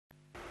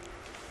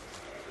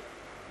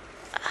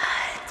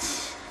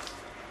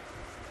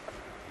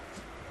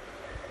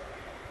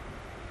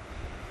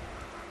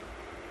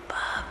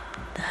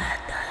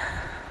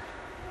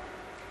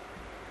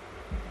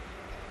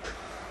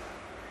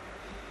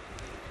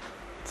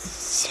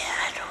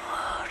चारों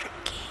ओर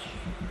की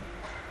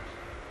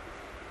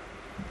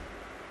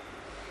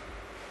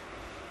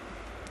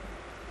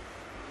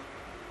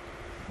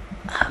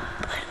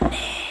अपने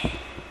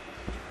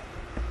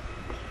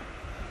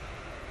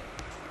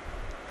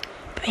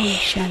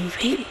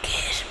Shanti.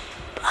 बेफिक्र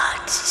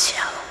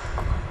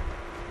बादशाहों को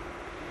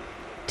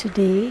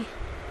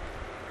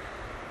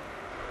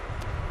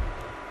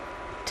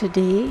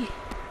Today,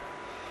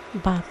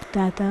 Bap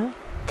Dada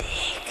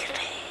देख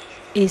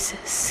रहे is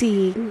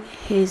seeing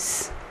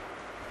his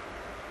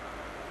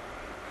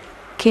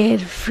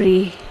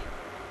carefree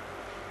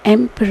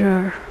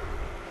emperor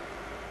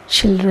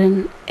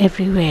children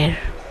everywhere.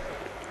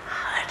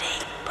 हर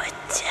एक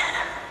बच्चा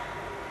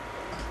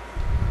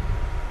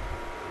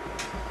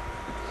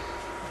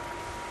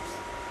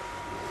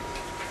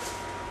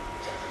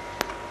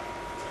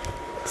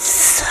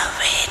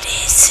सवेरे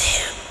से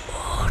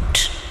उठ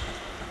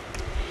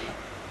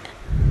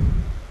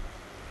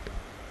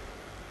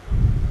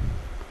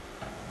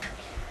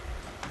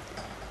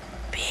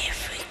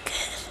बेफिक्र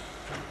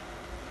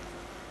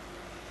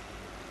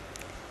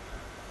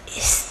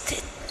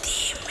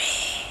स्थिति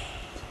में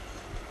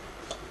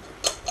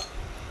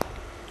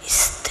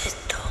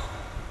स्थित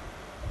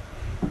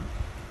हो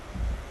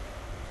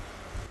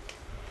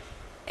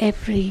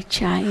Every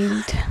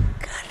child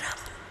कर्म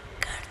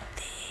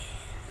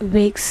करते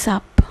wakes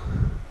up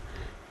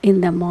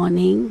in the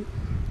morning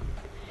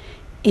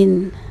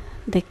in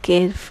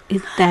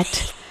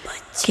that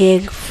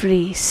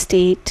carefree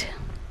state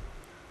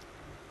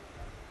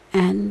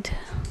and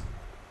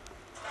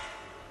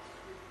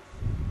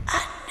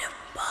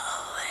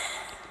अनुभव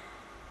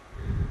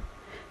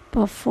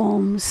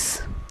performs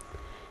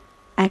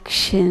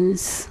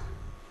actions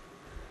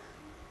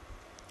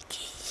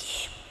कि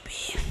ये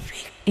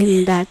बेफिक्र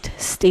in that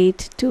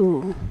state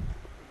too.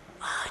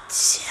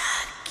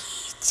 बादशाह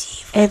की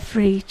जीवन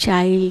Every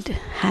child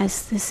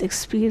has this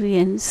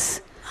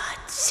experience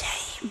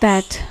Badshahi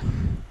that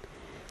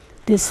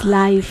this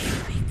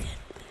life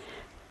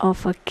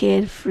of a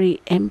carefree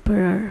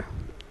emperor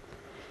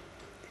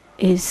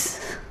is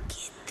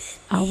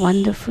a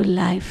wonderful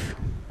life.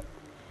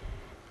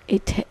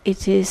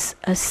 It is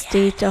a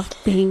state of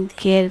being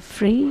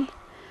carefree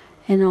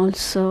and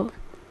also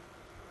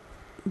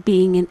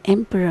being an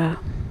emperor.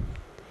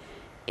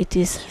 It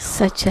is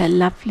such a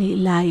lovely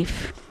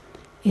life,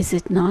 is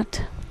it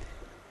not?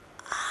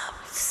 आप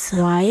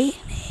Why?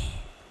 सभी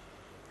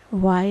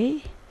ने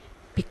Why?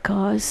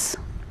 Because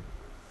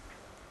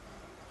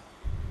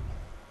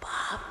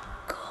बाप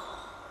को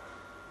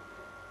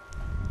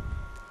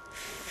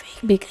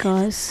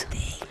because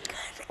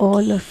देकर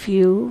all of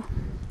you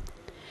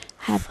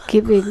have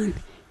given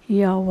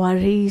your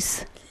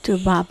worries to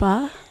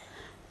Baba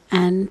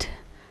and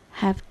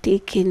have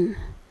taken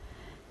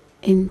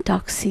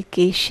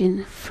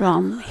intoxication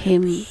from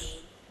him.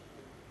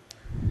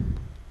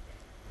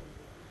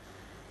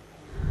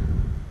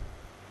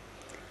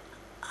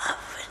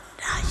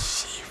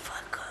 अविनाशी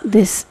भगवान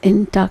This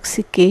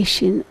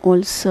intoxication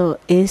also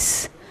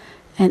is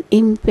an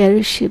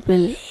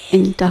imperishable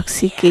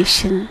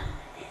intoxication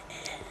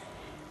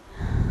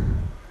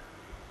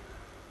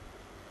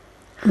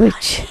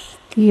which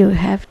you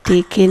have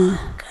taken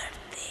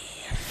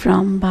करते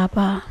from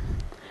Baba.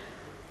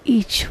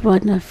 Each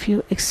one of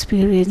you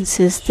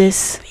experiences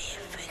this,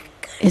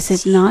 बेफिक्र is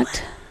it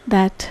not?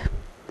 That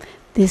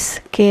this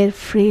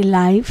carefree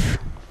life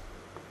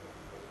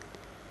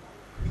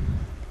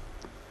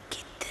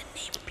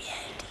कितनी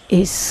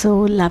प्यारी is so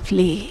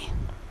lovely.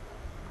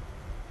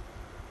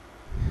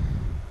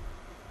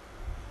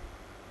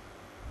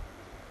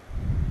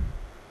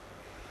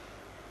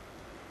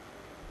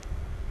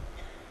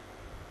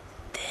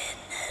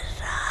 दिन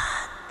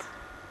रात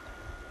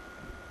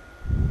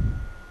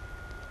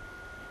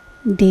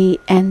Day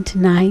and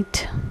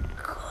night,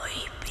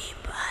 कोई भी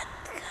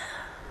बात का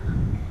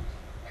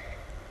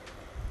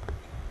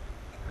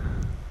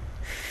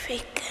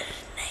फिक्र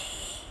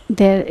नहीं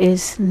there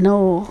is no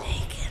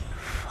लेकिन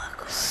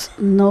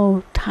भगवान no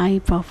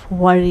type of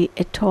worry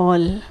at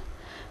all,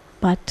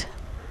 but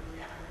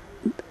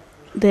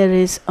there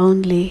is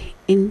only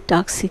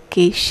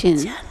intoxication.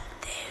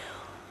 जानते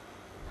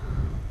हो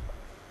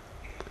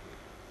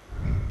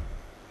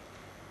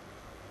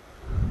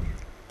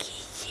कि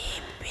ये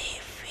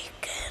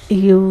बेफिक्र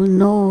You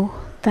know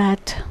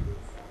that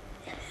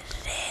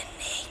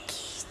रहने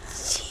की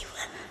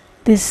जीवन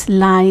this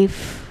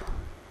life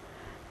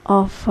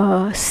of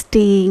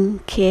staying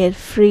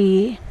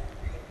carefree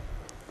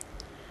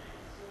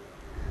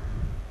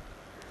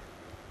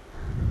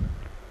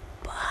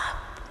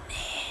बाप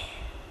ने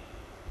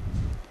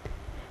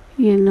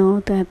you know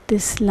that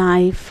this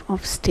life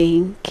of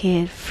staying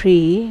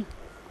carefree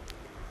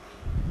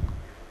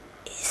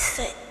इस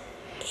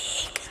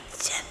एक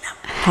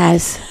जन्म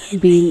has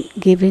been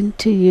given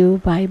to you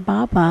by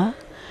Baba,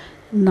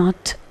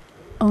 not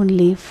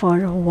only for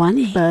one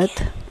birth,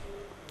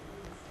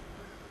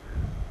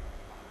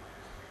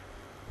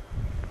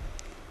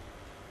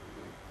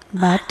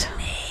 but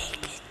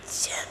अनेक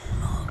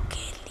जन्मों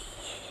के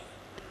लिए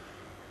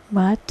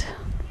but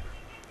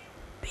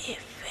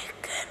बेफिक्र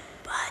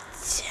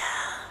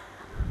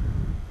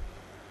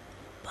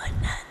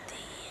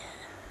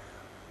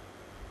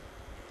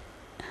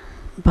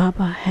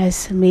Baba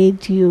has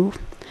made you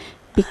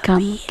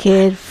become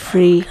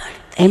carefree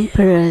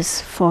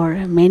emperors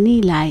for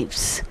many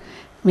lives,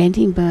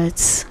 many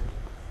births.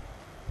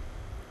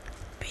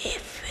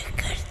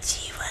 बेफिक्र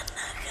जीवन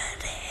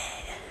अगर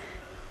है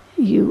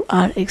You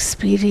are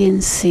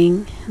experiencing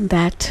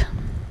that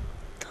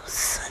तो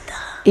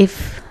सदा if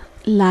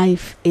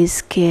life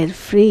is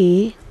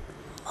carefree,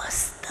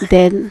 मस्तक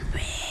then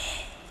में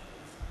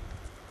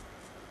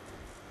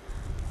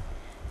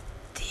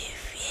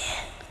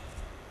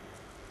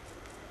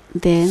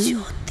दिव्य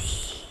ज्योति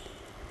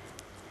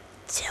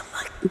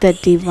चमकती the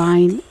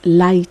divine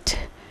light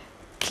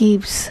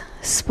keeps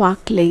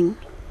sparkling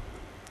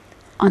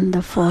on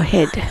the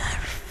forehead. अगर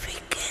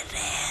फिक्र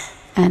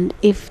है And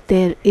if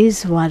there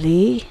is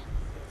worry,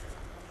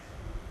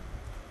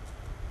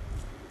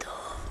 तो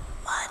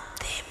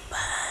माथे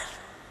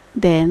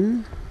पर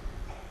then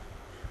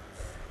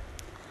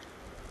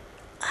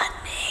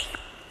अनेक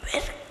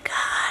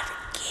प्रकार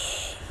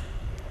के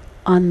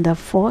on the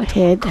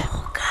forehead,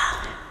 होगा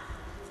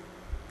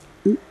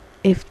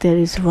if there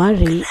is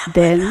worry,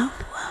 then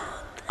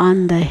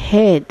on the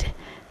head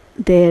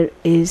there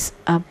is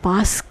a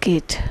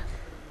basket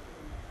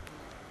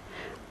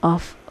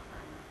of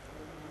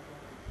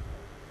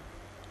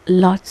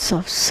lots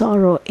of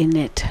sorrow in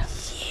it.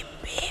 ये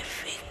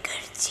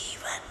बेफिक्र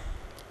जीवन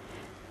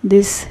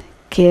This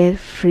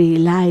carefree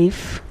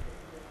life,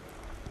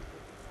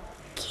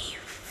 की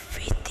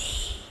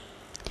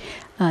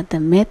विधि the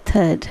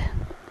method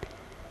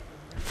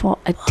for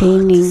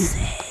attaining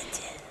सहज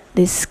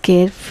this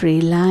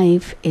carefree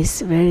life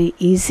is very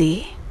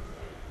easy.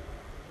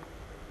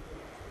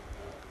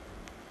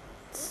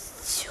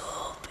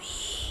 जो भी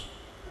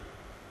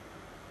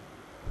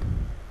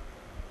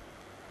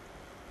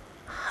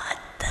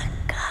हद तक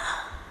का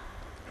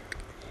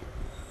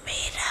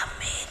मेरा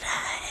मेरा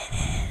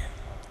है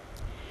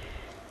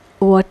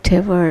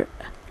Whatever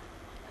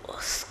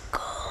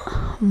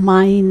उसको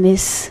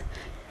mineness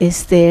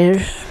is there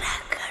तेरा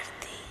कर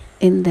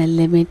दी in the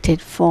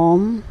limited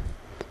form,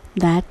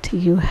 that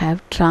you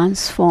have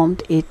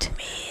transformed it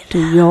to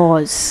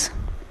yours,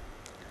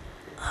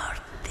 और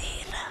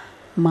तेरा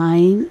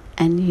mine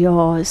and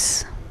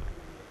yours.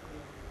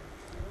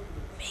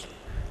 में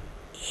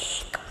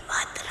एक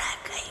मात्रा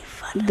का ही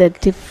फर्क The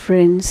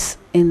difference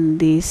in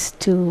these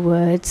two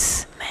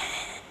words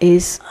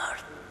is और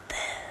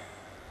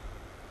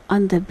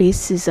on the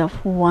basis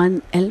of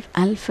one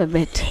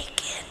alphabet.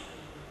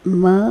 लेकिन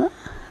Ma,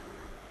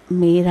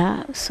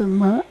 mera, so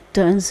ma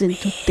turns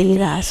into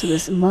tera, so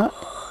this ma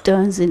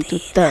turns into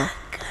ta.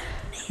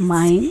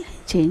 Mine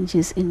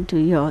changes into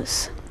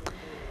yours.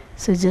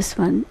 So just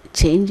one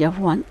change of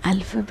one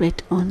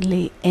alphabet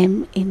only,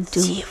 M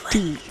into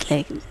T,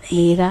 like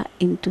mera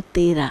into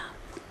tera.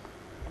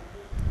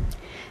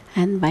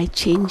 And by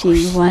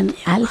changing one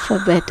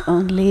alphabet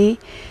only,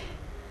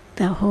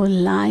 the whole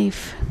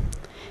life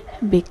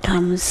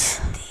becomes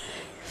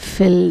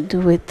filled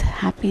with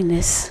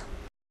happiness.